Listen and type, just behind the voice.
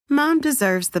Mom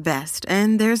deserves the best,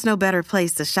 and there's no better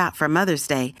place to shop for Mother's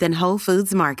Day than Whole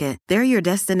Foods Market. They're your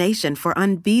destination for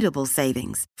unbeatable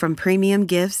savings, from premium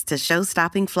gifts to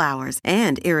show-stopping flowers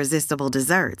and irresistible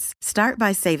desserts. Start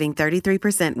by saving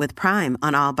 33% with Prime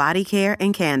on all body care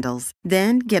and candles.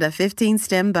 Then get a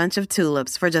 15-stem bunch of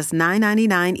tulips for just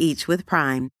 $9.99 each with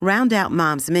Prime. Round out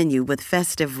Mom's menu with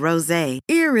festive rosé,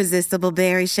 irresistible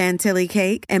berry chantilly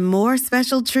cake, and more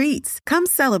special treats. Come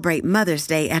celebrate Mother's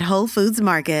Day at Whole Foods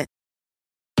Market.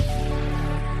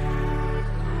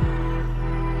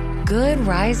 Good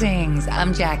risings.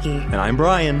 I'm Jackie. And I'm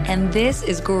Brian. And this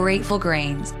is Grateful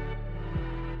Grains.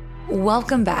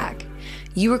 Welcome back.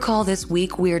 You recall this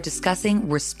week we are discussing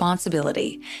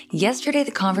responsibility. Yesterday,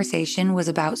 the conversation was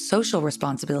about social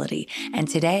responsibility, and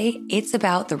today it's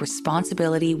about the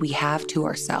responsibility we have to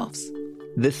ourselves.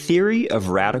 The theory of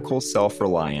radical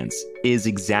self-reliance is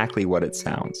exactly what it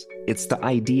sounds. It's the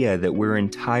idea that we're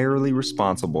entirely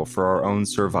responsible for our own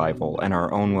survival and our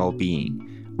own well-being,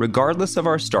 regardless of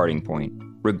our starting point,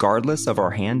 regardless of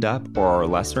our hand up or our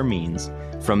lesser means.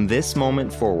 From this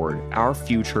moment forward, our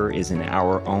future is in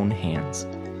our own hands.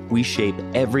 We shape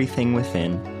everything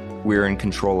within. We're in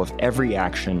control of every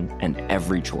action and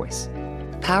every choice.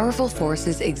 Powerful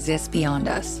forces exist beyond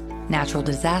us. Natural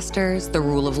disasters, the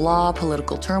rule of law,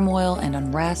 political turmoil, and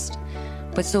unrest.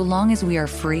 But so long as we are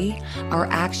free, our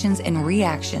actions and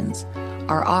reactions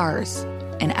are ours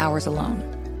and ours alone.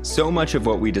 So much of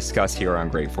what we discuss here on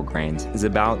Grateful Grains is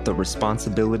about the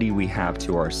responsibility we have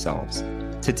to ourselves,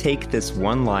 to take this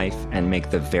one life and make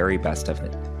the very best of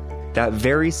it. That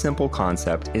very simple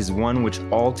concept is one which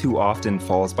all too often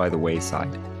falls by the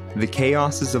wayside. The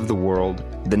chaoses of the world,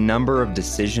 the number of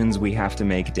decisions we have to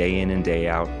make day in and day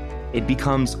out, it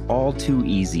becomes all too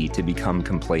easy to become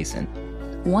complacent.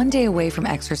 One day away from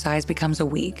exercise becomes a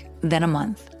week, then a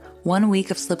month. 1 week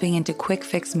of slipping into quick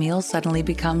fix meals suddenly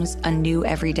becomes a new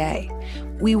everyday.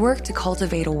 We work to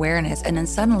cultivate awareness, and then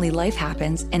suddenly life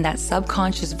happens and that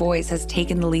subconscious voice has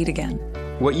taken the lead again.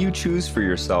 What you choose for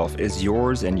yourself is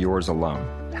yours and yours alone.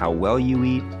 How well you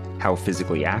eat, how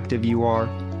physically active you are,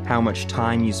 how much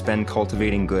time you spend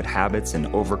cultivating good habits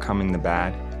and overcoming the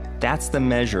bad. That's the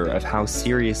measure of how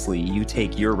seriously you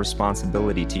take your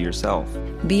responsibility to yourself.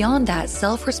 Beyond that,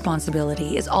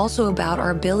 self-responsibility is also about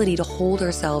our ability to hold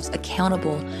ourselves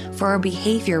accountable for our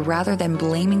behavior rather than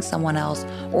blaming someone else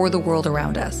or the world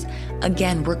around us.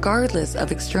 Again, regardless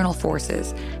of external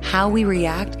forces, how we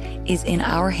react is in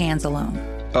our hands alone.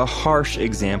 A harsh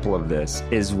example of this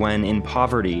is when in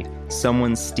poverty,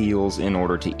 someone steals in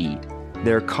order to eat.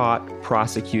 They're caught,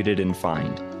 prosecuted, and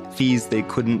fined. Fees they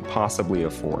couldn't possibly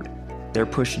afford. They're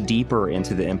pushed deeper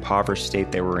into the impoverished state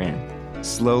they were in.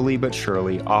 Slowly but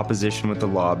surely, opposition with the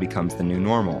law becomes the new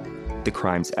normal. The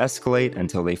crimes escalate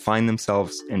until they find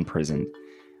themselves imprisoned.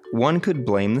 One could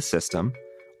blame the system,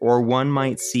 or one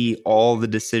might see all the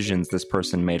decisions this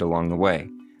person made along the way.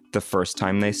 The first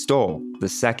time they stole, the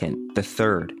second, the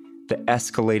third, the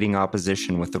escalating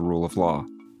opposition with the rule of law.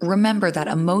 Remember that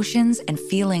emotions and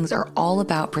feelings are all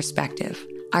about perspective.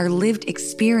 Our lived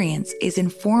experience is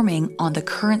informing on the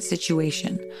current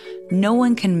situation. No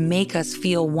one can make us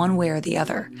feel one way or the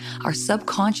other. Our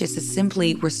subconscious is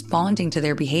simply responding to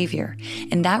their behavior,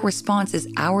 and that response is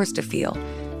ours to feel,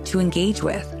 to engage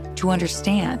with, to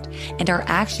understand, and our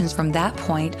actions from that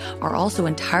point are also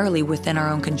entirely within our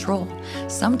own control.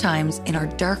 Sometimes, in our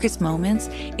darkest moments,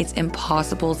 it's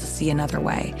impossible to see another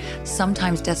way.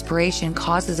 Sometimes desperation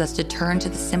causes us to turn to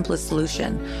the simplest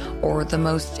solution, or the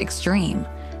most extreme.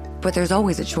 But there's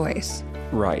always a choice.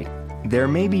 Right. There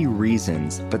may be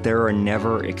reasons, but there are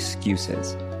never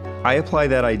excuses. I apply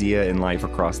that idea in life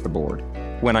across the board.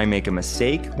 When I make a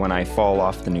mistake, when I fall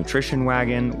off the nutrition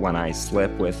wagon, when I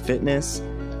slip with fitness,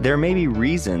 there may be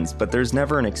reasons, but there's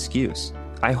never an excuse.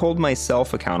 I hold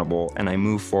myself accountable and I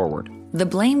move forward. The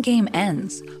blame game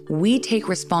ends. We take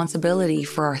responsibility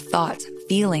for our thoughts,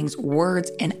 feelings,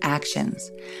 words, and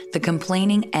actions. The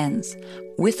complaining ends.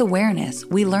 With awareness,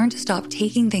 we learn to stop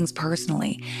taking things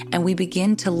personally, and we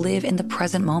begin to live in the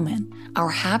present moment. Our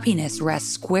happiness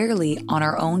rests squarely on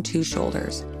our own two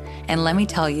shoulders. And let me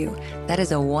tell you, that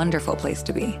is a wonderful place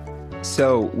to be.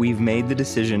 So, we've made the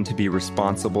decision to be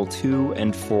responsible to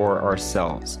and for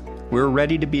ourselves. We're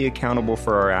ready to be accountable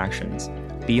for our actions.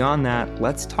 Beyond that,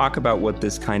 let's talk about what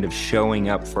this kind of showing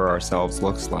up for ourselves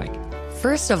looks like.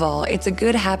 First of all, it's a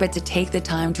good habit to take the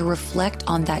time to reflect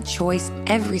on that choice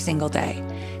every single day.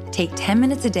 Take 10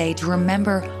 minutes a day to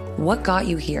remember what got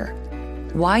you here,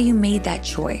 why you made that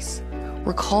choice.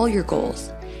 Recall your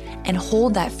goals, and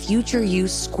hold that future you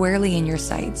squarely in your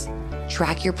sights.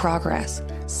 Track your progress,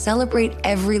 celebrate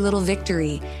every little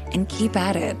victory, and keep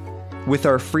at it. With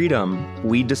our freedom,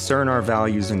 we discern our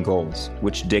values and goals,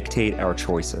 which dictate our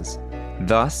choices.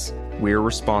 Thus, we are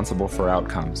responsible for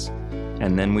outcomes.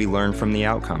 And then we learn from the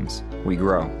outcomes. We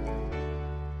grow.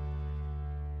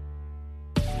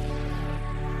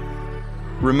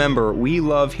 Remember, we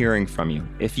love hearing from you.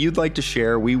 If you'd like to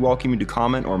share, we welcome you to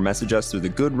comment or message us through the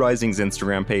Good Risings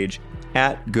Instagram page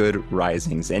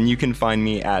 @GoodRisings. And you can find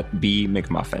me at B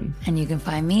McMuffin. And you can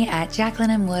find me at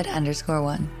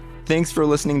JacquelineMWood_1. Thanks for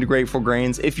listening to Grateful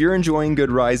Grains. If you're enjoying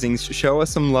Good Risings, show us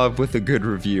some love with a good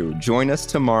review. Join us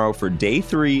tomorrow for day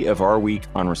 3 of our week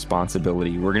on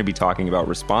responsibility. We're going to be talking about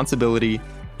responsibility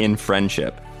in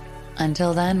friendship.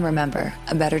 Until then, remember,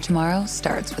 a better tomorrow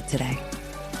starts with today.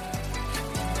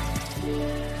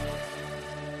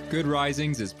 Good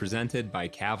Risings is presented by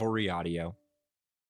Cavalry Audio.